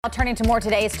Turning to more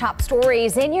today's top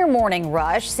stories in your morning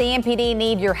rush, CMPD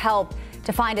need your help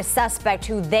to find a suspect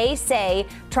who they say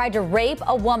tried to rape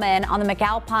a woman on the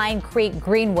McAlpine Creek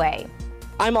Greenway.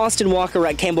 I'm Austin Walker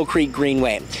at Campbell Creek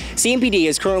Greenway. CMPD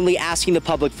is currently asking the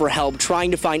public for help trying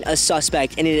to find a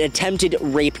suspect in an attempted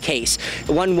rape case.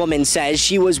 One woman says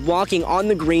she was walking on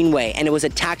the Greenway and it was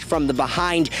attacked from the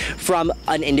behind from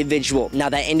an individual. Now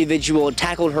that individual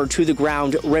tackled her to the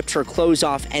ground, ripped her clothes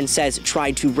off, and says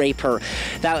tried to rape her.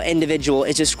 That individual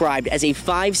is described as a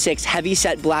 5'6"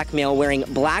 heavy-set black male wearing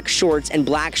black shorts and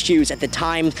black shoes. At the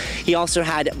time, he also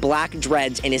had black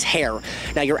dreads in his hair.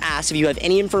 Now you're asked if you have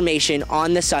any information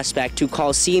on the suspect to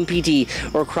call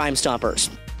CMPD or Crime Stoppers.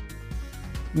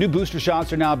 New booster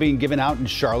shots are now being given out in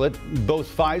Charlotte.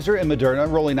 Both Pfizer and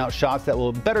Moderna rolling out shots that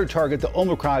will better target the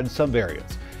Omicron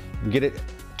subvariants. You can get it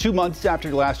 2 months after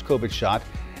your last COVID shot.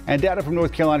 And data from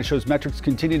North Carolina shows metrics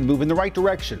continue to move in the right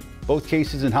direction. Both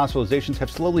cases and hospitalizations have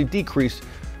slowly decreased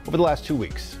over the last 2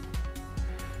 weeks.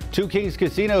 2 Kings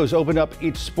casinos opened up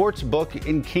each sports book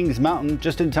in Kings Mountain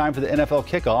just in time for the NFL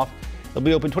kickoff. They'll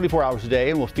be open 24 hours a day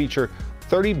and will feature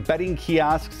 30 betting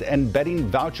kiosks and betting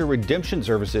voucher redemption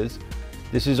services.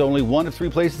 This is only one of 3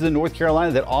 places in North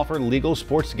Carolina that offer legal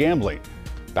sports gambling.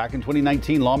 Back in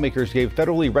 2019, lawmakers gave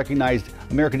federally recognized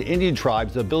American Indian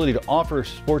tribes the ability to offer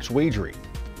sports wagering.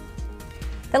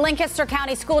 The Lancaster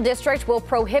County School District will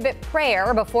prohibit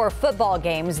prayer before football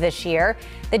games this year.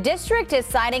 The district is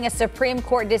citing a Supreme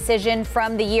Court decision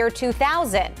from the year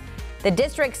 2000. The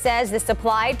district says this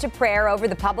applied to prayer over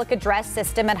the public address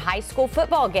system at high school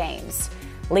football games.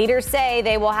 Leaders say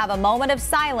they will have a moment of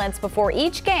silence before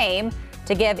each game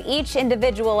to give each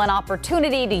individual an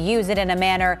opportunity to use it in a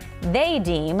manner they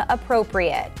deem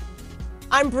appropriate.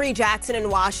 I'm Bree Jackson in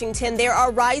Washington. There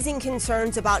are rising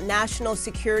concerns about national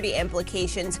security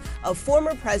implications of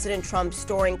former President Trump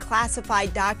storing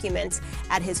classified documents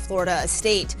at his Florida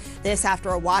estate. This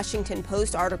after a Washington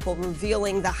Post article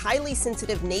revealing the highly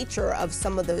sensitive nature of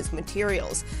some of those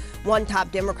materials. One top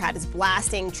Democrat is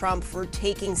blasting Trump for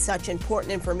taking such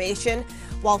important information,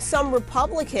 while some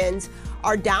Republicans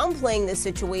are downplaying the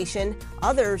situation.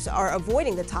 Others are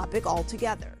avoiding the topic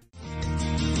altogether.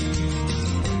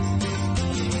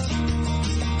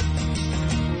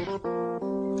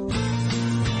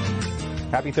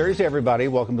 Happy Thursday, everybody.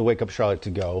 Welcome to Wake Up Charlotte to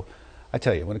Go. I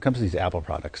tell you, when it comes to these Apple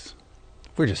products,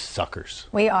 we're just suckers.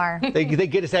 We are. They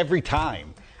get us every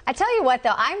time. I tell you what,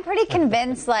 though, I'm pretty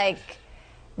convinced,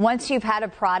 once you've had a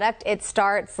product, it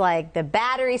starts the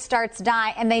battery starts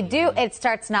dying, and it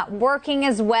starts not working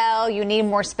as well. You need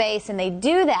more space, and they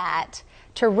do that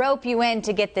to rope you in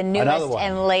to get the newest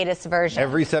and latest version.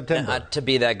 Every September. Not to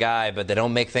be that guy, but they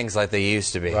don't make things like they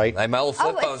used to be. Right. Like my old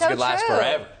flip phones could last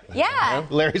forever. Yeah.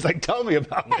 Larry's like, tell me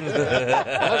about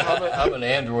it. I'm an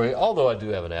Android, although I do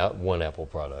have one Apple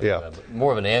product. Yeah.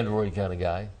 More of an Android kind of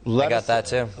guy. I got that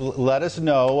too. Let us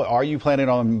know, are you planning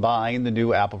on buying the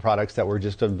new Apple products that were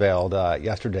just unveiled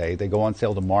yesterday? They go on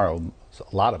sale tomorrow. So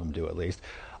a lot of them do, at least.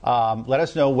 Let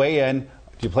us know, weigh in.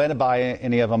 If you plan to buy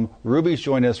any of them, Ruby's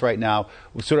joining us right now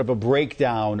with sort of a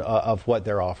breakdown of what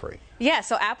they're offering. Yeah,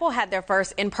 so Apple had their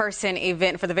first in-person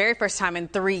event for the very first time in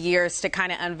 3 years to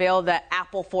kind of unveil the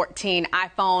Apple 14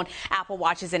 iPhone, Apple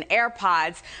Watches, and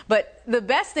AirPods. But the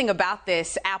best thing about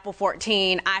this Apple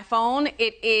 14 iPhone,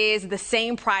 it is the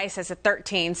same price as a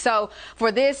 13. So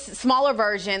for this smaller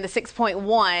version, the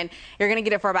 6.1, you're going to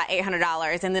get it for about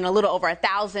 $800, and then a little over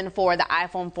 $1,000 for the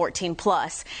iPhone 14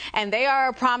 Plus. And they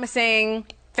are promising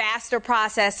faster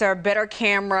processor, better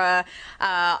camera,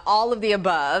 all of the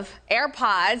above.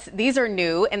 AirPods, these are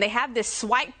new, and they have this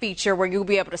swipe feature where you'll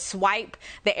be able to swipe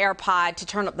the AirPod to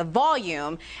turn up the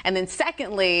volume. And then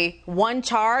secondly, one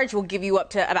charge will give you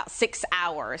up to about 6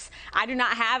 hours. I do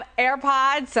not have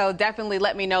AirPods, so definitely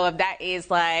let me know if that is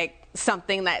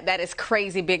something that is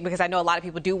crazy big, because I know a lot of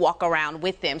people do walk around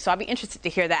with them. So I'd be interested to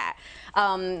hear that.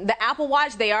 The Apple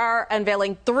Watch, they are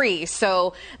unveiling 3.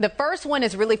 So the first one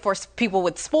is really for people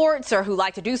with sports or who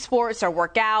like to do sports or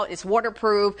work out. It's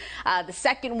waterproof. The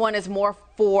second one is more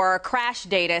for crash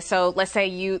data. So let's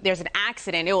say there's an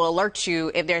accident, it will alert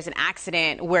you if there's an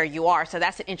accident where you are. So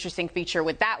that's an interesting feature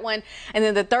with that one. And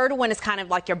then the third one is kind of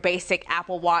like your basic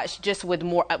Apple Watch, just with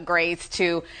more upgrades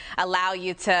to allow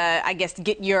you to, I guess,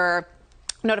 get your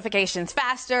notifications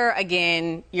faster.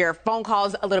 Again, your phone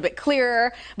calls a little bit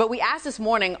clearer. But we asked this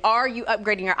morning, are you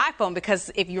upgrading your iPhone?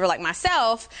 Because if you were like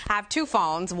myself, I have two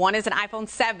phones. One is an iPhone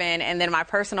 7, and then my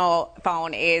personal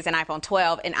phone is an iPhone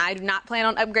 12. And I do not plan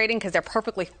on upgrading because they're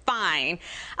perfectly fine.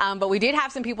 But we did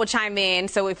have some people chime in,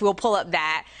 so if we'll pull up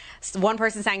that. One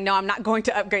person saying, no, I'm not going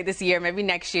to upgrade this year, maybe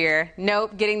next year.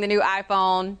 Nope, getting the new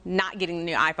iPhone, not getting the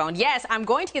new iPhone. Yes, I'm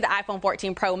going to get the iPhone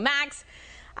 14 Pro Max.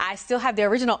 I still have the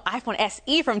original iPhone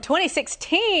SE from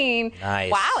 2016.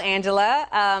 Nice. Wow, Angela.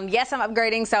 Yes, I'm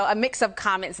upgrading. So a mix of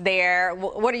comments there.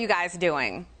 What are you guys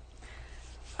doing?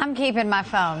 I'm keeping my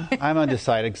phone. I'm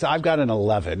undecided because I've got an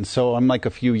 11, so I'm like a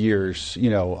few years,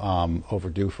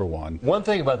 overdue for one. One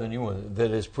thing about the new one that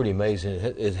is pretty amazing,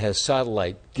 it has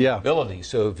satellite Yeah. capability.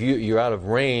 So if you're out of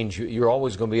range, you're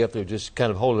always going to be able to just kind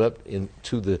of hold it up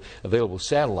into the available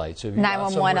satellites. So if you're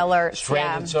out 911 somewhere, alerts,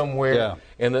 stranded yeah. somewhere, Yeah.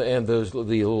 and the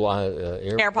little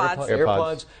AirPods.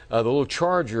 AirPods, the little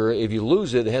charger. If you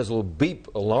lose it, it has a little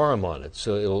beep alarm on it,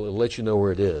 so it'll let you know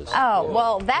where it is. Oh,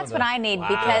 well, that's what I need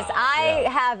because I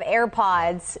have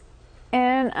AirPods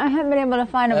and I haven't been able to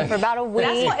find them for about a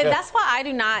week. That's why I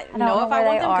do not know if I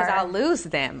want them because I'll lose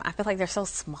them. I feel like they're so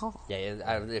small. Yeah,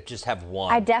 I just have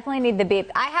one. I definitely need the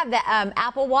beep. I have the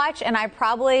Apple Watch, and I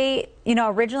probably,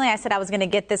 originally I said I was going to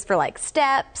get this for like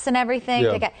steps and everything.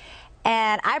 Yeah.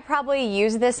 And I probably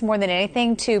use this more than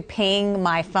anything to ping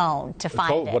my phone to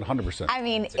find it. 100%. I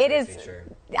mean, it is.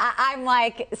 I'm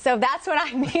like, so that's what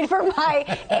I need for my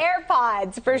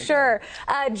AirPods for sure.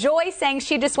 Joy saying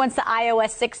she just wants the iOS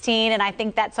 16, and I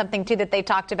think that's something too that they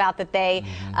talked about that they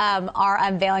are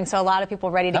unveiling. So a lot of people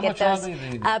are ready to get those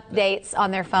updates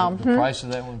on their phone. The price of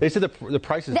that one? They said the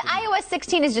price is... The iOS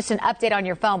 16 is just an update on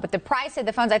your phone, but the price of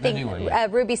the phones, I think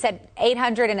Ruby said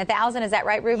 800 and 1,000. Is that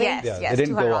right, Ruby? Yes, Yeah, they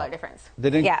didn't go $200 up. difference. They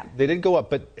didn't go up,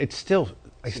 but it's still...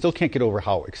 I still can't get over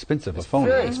how expensive a phone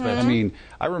very is. expensive. I mean,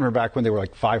 I remember back when they were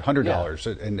like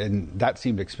 $500, and that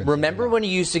seemed expensive. Remember when you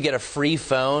used to get a free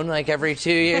phone like every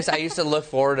 2 years? I used to look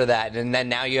forward to that, and then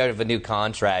now you have a new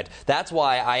contract. That's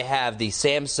why I have the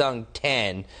Samsung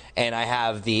 10 and I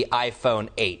have the iPhone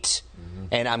 8.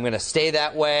 And I'm going to stay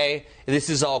that way. This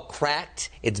is all cracked.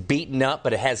 It's beaten up,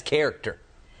 but it has character.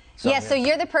 So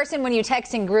you're the person when you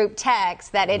text in group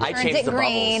text that it turns it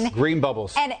green. Green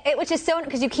bubbles. And which is so,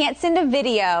 because you can't send a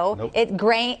video. Nope.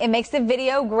 It makes the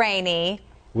video grainy.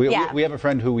 We have a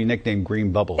friend who we nicknamed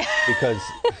Green Bubbles because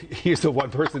he's the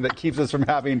one person that keeps us from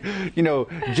having,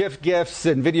 GIFs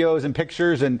and videos and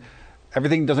pictures, and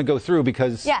everything doesn't go through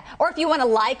because... Yeah, or if you want to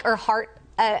like or heart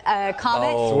a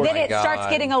comment, then it starts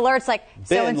getting alerts like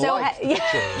so-and-so.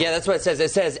 Yeah, that's what it says.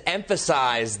 It says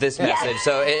emphasize this message.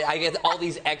 So I get all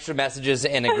these extra messages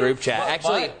in a group chat.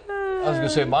 Actually... I was going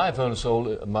to say my iPhone is so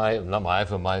old, not my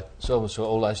iPhone, my cell is so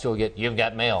old I still get, you've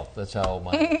got mail. That's how old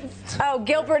mine is. Oh,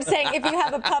 Gilbert saying if you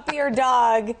have a puppy or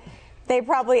dog, they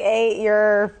probably ate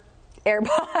your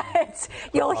AirPods.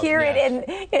 You'll hear it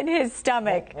in his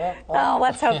stomach. Oh,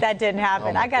 let's hope that didn't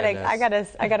happen. I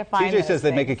gotta find. TJ says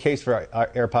they make a case for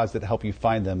AirPods that help you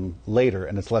find them later,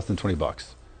 and it's less than $20.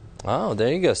 Oh,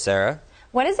 there you go, Sarah.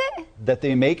 What is it? That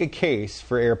they make a case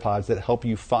for AirPods that help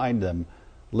you find them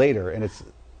later, and it's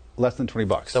less than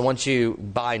 $20. So once you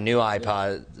buy new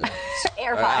iPods,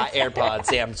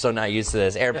 AirPods. Yeah, I'm so not used to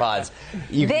this. AirPods.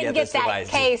 You then can get that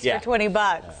device. case for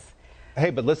 $20.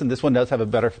 Hey, but listen, this one does have a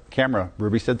better camera.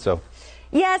 Ruby said so.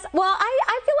 Yes. Well,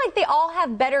 I feel like they all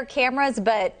have better cameras,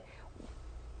 but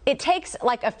it takes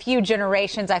like a few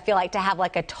generations, I feel like, to have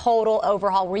like a total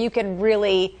overhaul where you can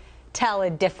really tell a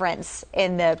difference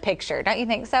in the picture. Don't you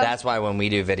think so? That's why when we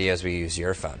do videos, we use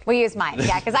your phone. We use mine,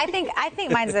 yeah, because I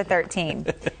think mine's a 13.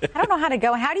 I don't know how to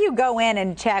go. How do you go in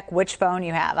and check which phone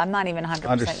you have? I'm not even 100%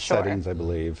 Under sure. settings, I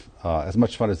believe. As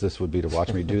much fun as this would be to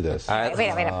watch me do this. Wait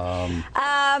a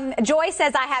minute. Joy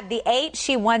says I have the 8.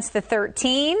 She wants the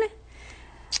 13.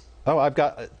 Oh, I've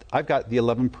got the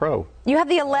 11 Pro. You have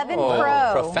the 11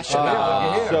 Pro.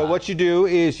 Professional. So what you do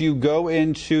is you go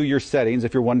into your settings,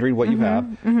 if you're wondering what you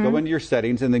have, go into your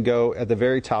settings and then go at the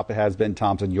very top. It has Ben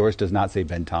Thompson. Yours does not say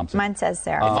Ben Thompson. Mine says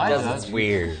Sarah. It's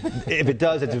weird. If it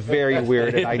does, it's very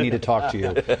weird, and I need to talk to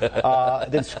you.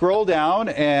 Then scroll down,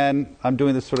 and I'm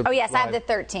doing this sort of... Oh, yes, live. I have the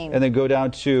 13. And then go down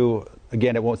to,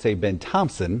 again, it won't say Ben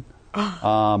Thompson,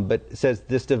 but it says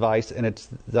this device, and it's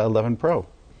the 11 Pro.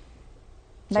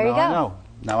 So there you go.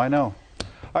 Now I know. All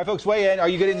right, folks, weigh in. Are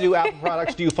you getting the new Apple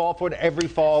products? Do you fall for it every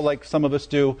fall like some of us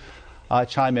do?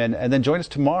 Chime in. And then join us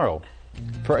tomorrow.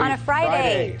 On a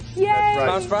Friday. Yay! That's right.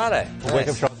 Tomorrow's Friday. Wake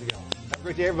up, Charles. Have a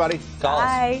great day, everybody. Call us.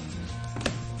 Bye.